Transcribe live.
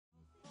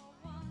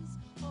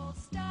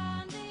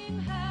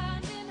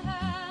hand in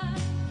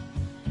hand,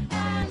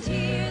 and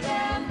hear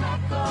them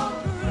echo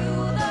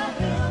through the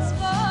hills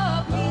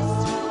for peace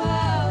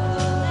throughout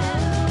the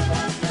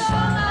land. The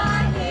song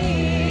I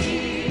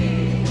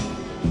hear,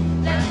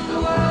 let the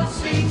world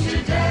sing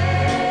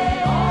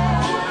today. Oh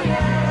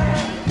yeah.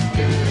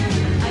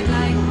 I'd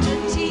like to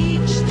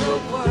teach the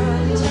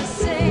world to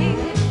sing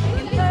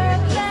in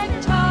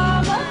perfect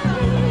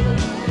harmony.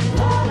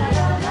 La la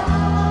la la.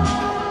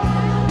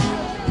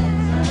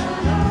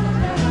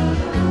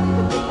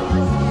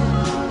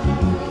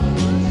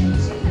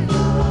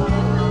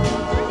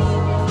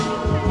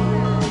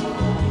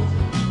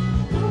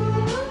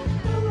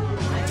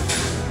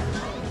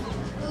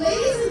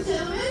 Ladies and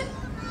gentlemen,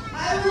 I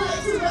would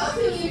like to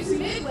welcome you to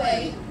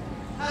Midway,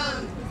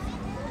 and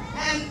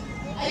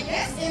I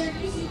guess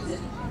introduce you to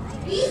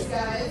these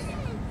guys,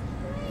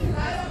 because I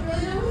don't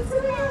really know what's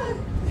going on.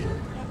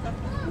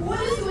 What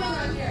is going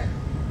on here?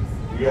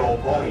 The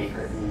old bunny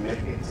couldn't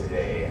make it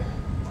today.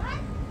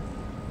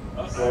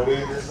 So we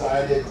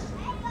decided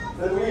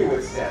that we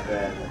would step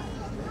in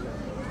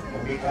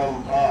and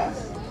become part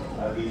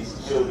of these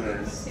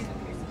children's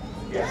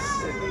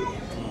destiny.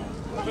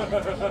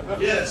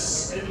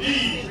 Yes,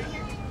 indeed.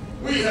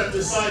 We have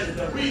decided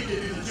that we can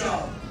do the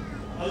job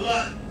a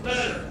lot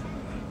better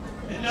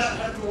and not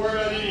have to worry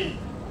about any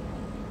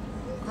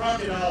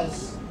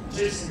crocodiles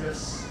chasing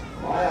us.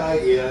 My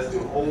idea is to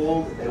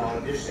hold an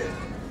audition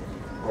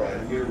for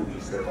a new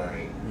Easter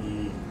Bunny.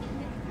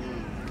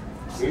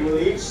 We will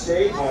each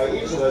state how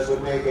each of us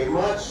would make a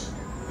much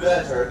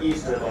better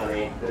Easter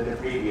Bunny than the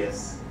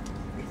previous.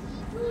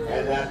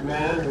 And that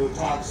man who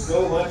talks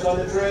so much on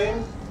the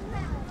train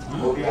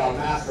will be our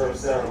master of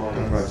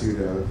ceremonies. How about you,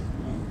 Doug?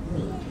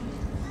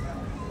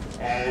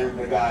 And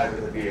the guy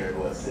with the beard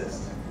will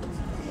assist.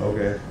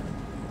 Okay.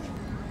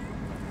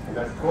 And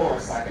of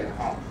course I can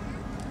hop.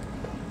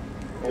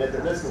 And at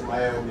the risk of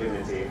my own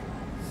dignity,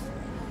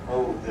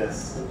 hold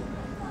this.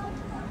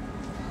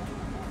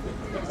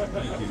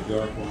 Thank you,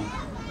 Dark One.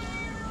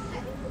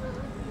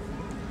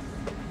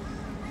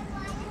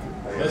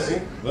 Are you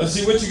ready? Let's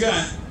see what you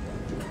got.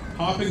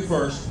 Hopping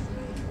first.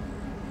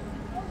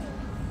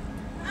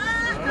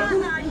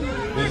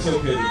 It's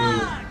okay to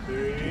move.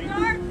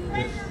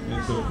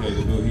 It's okay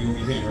to move.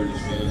 You can't hurt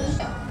his feelings.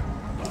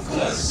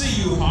 Let's see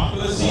you hop.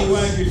 Let's see you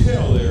wag your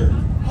tail there.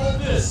 Hold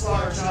this,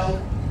 flower child.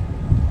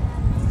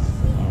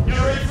 You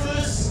ready for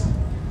this?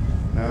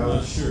 I'm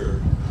not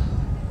sure.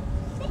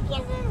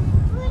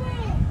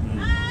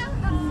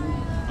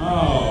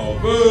 Oh,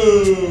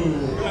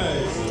 boo!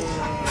 Guys.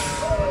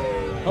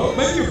 Oh,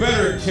 maybe you're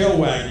better at tail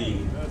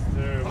wagging.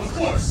 Of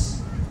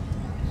course.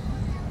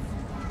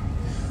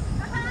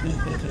 He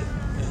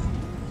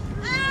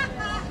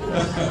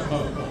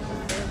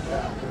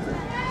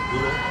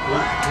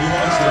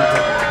wants to.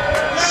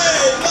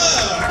 Hey,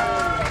 look!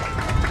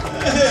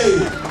 Hey!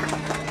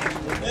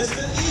 It's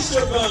the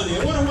Easter Bunny. I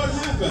wonder what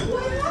happened.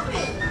 What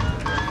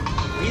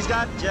happened? He's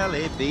got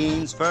jelly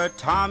beans for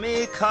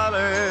Tommy,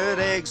 colored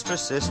eggs for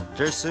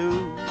Sister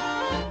Sue.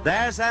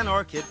 There's an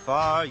orchid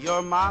for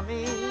your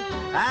mommy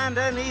and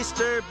an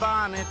Easter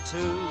bonnet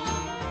too.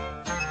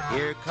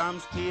 Here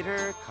comes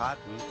Peter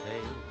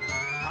Cottontail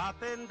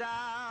hopping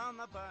down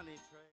the bunny trail.